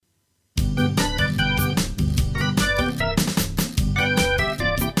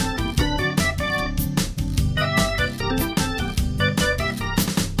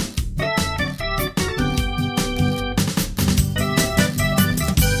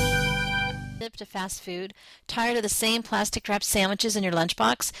trip to fast food? Tired of the same plastic wrapped sandwiches in your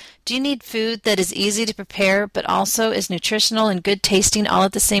lunchbox? Do you need food that is easy to prepare but also is nutritional and good tasting all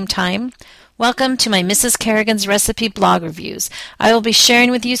at the same time? Welcome to my Mrs. Kerrigan's Recipe Blog Reviews. I will be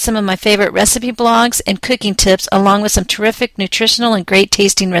sharing with you some of my favorite recipe blogs and cooking tips along with some terrific nutritional and great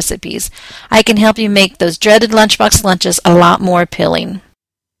tasting recipes. I can help you make those dreaded lunchbox lunches a lot more appealing.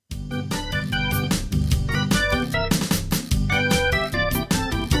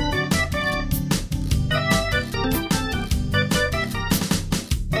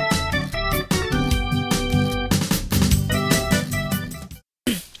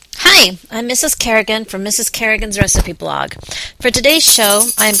 Hi, I'm Mrs. Kerrigan from Mrs. Kerrigan's Recipe Blog. For today's show,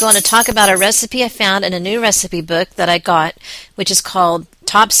 I am going to talk about a recipe I found in a new recipe book that I got, which is called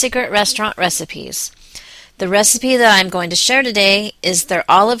Top Secret Restaurant Recipes. The recipe that I'm going to share today is their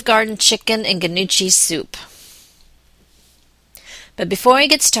Olive Garden chicken and gnocchi soup. But before I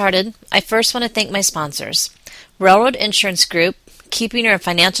get started, I first want to thank my sponsors. Railroad Insurance Group, keeping your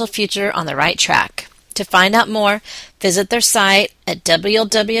financial future on the right track. To find out more, visit their site at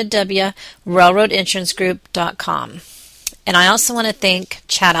www.railroadinsuranceGroup.com. And I also want to thank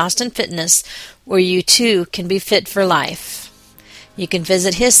Chad Austin Fitness, where you too can be fit for life. You can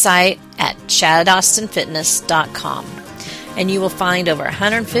visit his site at chadaustinfitness.com. And you will find over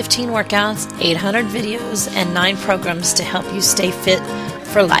 115 workouts, 800 videos, and 9 programs to help you stay fit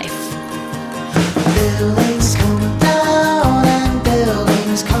for life. Buildings come down and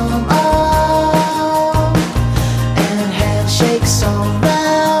buildings come up. Shakes all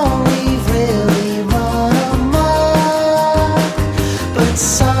round, we've really run amok. But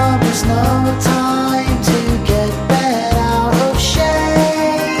summer's no time to get bent out of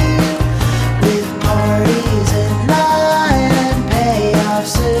shape. With parties at night and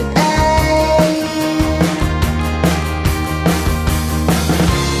payoffs at 8.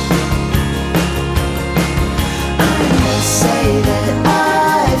 I must say that I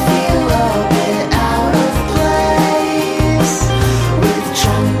feel a bit out of place.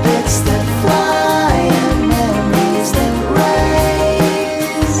 Trumpets that fly and memories that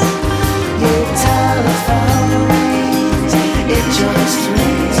raise. Your telephone rings, it just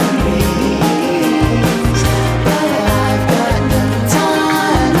rings and rings. But I've got no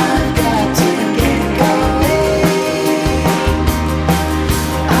time, I've got to get going.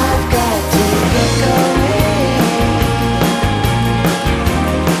 I've got to get going.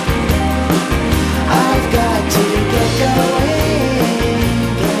 I've got to get going.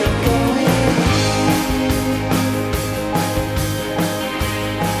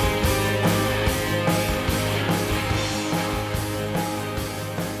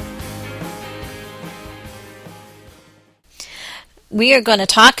 We are going to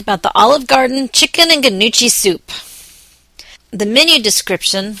talk about the Olive Garden chicken and gnocchi soup. The menu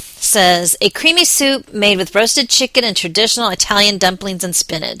description says, a creamy soup made with roasted chicken and traditional Italian dumplings and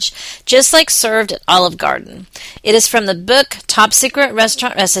spinach, just like served at Olive Garden. It is from the book Top Secret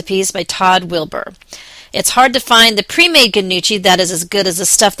Restaurant Recipes by Todd Wilbur. It's hard to find the pre-made gnocchi that is as good as the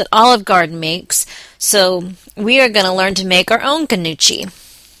stuff that Olive Garden makes, so we are going to learn to make our own gnocchi.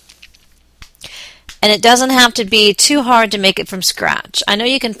 And it doesn't have to be too hard to make it from scratch. I know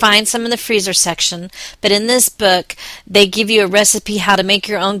you can find some in the freezer section, but in this book, they give you a recipe how to make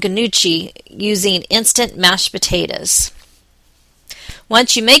your own gnocchi using instant mashed potatoes.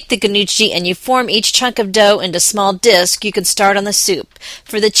 Once you make the gnocchi and you form each chunk of dough into small discs, you can start on the soup.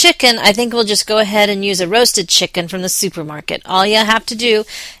 For the chicken, I think we'll just go ahead and use a roasted chicken from the supermarket. All you have to do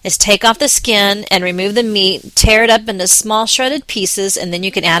is take off the skin and remove the meat, tear it up into small shredded pieces, and then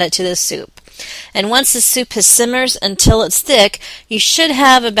you can add it to the soup. And once the soup has simmers until it's thick, you should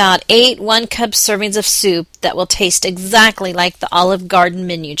have about 8 1-cup servings of soup that will taste exactly like the Olive Garden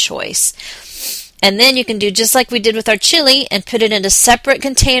menu choice. And then you can do just like we did with our chili and put it into separate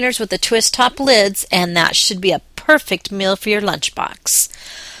containers with the twist top lids, and that should be a perfect meal for your lunchbox.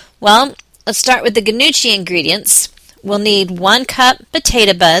 Well, let's start with the gnocchi ingredients. We'll need 1 cup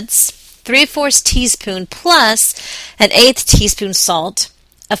potato buds, 3/4 teaspoon plus an 1/8 teaspoon salt,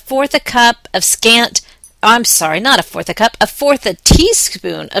 a 1/4 cup of a 1/4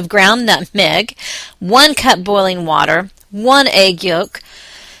 teaspoon of ground nutmeg, 1 cup boiling water, 1 egg yolk,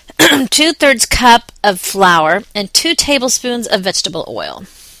 2/3 cup of flour, and 2 tablespoons of vegetable oil.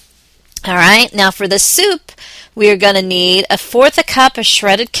 All right, now for the soup, we are going to need a 1/4 cup of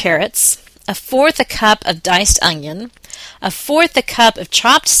shredded carrots, a 1/4 cup of diced onion, a 1/4 cup of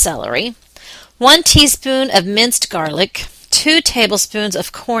chopped celery, 1 teaspoon of minced garlic, 2 tablespoons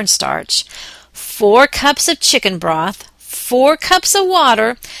of cornstarch, 4 cups of chicken broth, 4 cups of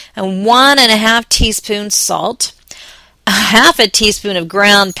water, and 1 1/2 teaspoons salt, a half a teaspoon of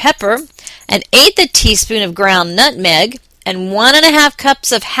ground pepper, an eighth a teaspoon of ground nutmeg, and 1.5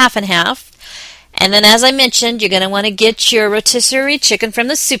 cups of half and half. And then, as I mentioned, you're going to want to get your rotisserie chicken from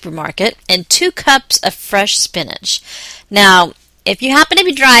the supermarket and 2 cups of fresh spinach. Now, if you happen to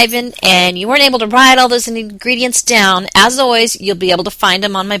be driving and you weren't able to write all those ingredients down, as always, you'll be able to find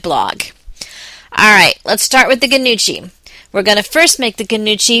them on my blog. All right, let's start with the gnocchi. We're going to first make the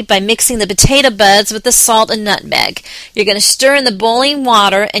gnocchi by mixing the potato buds with the salt and nutmeg. You're going to stir in the boiling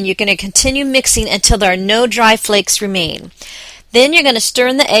water, and you're going to continue mixing until there are no dry flakes remain. Then you're going to stir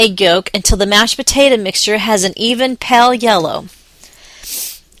in the egg yolk until the mashed potato mixture has an even pale yellow.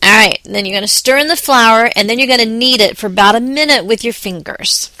 Alright, then you're going to stir in the flour, and then you're going to knead it for about a minute with your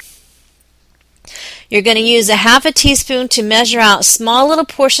fingers. You're going to use a half a teaspoon to measure out small little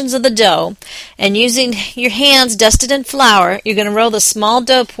portions of the dough, and using your hands dusted in flour, you're going to roll the small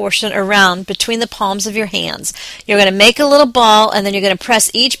dough portion around between the palms of your hands. You're going to make a little ball, and then you're going to press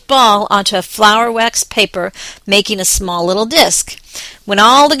each ball onto a flour wax paper, making a small little disc. When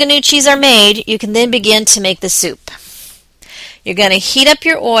all the gnocchis are made, you can then begin to make the soup. You're going to heat up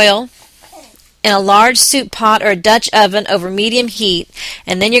your oil in a large soup pot or a Dutch oven over medium heat,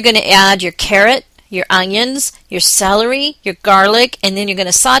 and then you're going to add your carrot, your onions, your celery, your garlic, and then you're going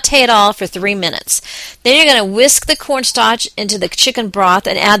to saute it all for 3 minutes. Then you're going to whisk the cornstarch into the chicken broth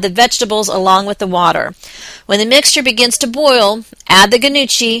and add the vegetables along with the water. When the mixture begins to boil, add the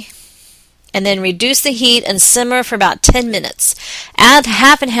gnocchi, and then reduce the heat and simmer for about 10 minutes. Add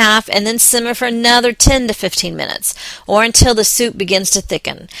half and half and then simmer for another 10 to 15 minutes, or until the soup begins to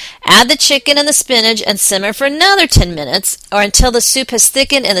thicken. Add the chicken and the spinach and simmer for another 10 minutes, or until the soup has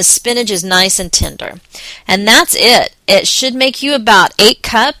thickened and the spinach is nice and tender. And that's it. It should make you about 8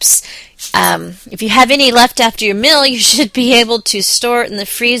 cups. If you have any left after your meal, you should be able to store it in the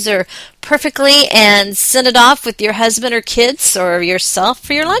freezer perfectly and send it off with your husband or kids or yourself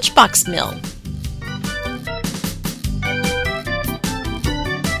for your lunchbox meal.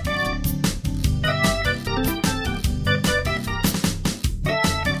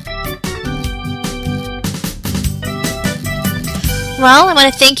 Well, I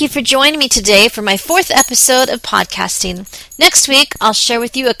want to thank you for joining me today for my 4th episode of podcasting. Next week, I'll share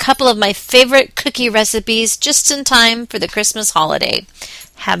with you a couple of my favorite cookie recipes just in time for the Christmas holiday.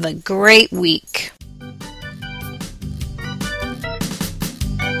 Have a great week.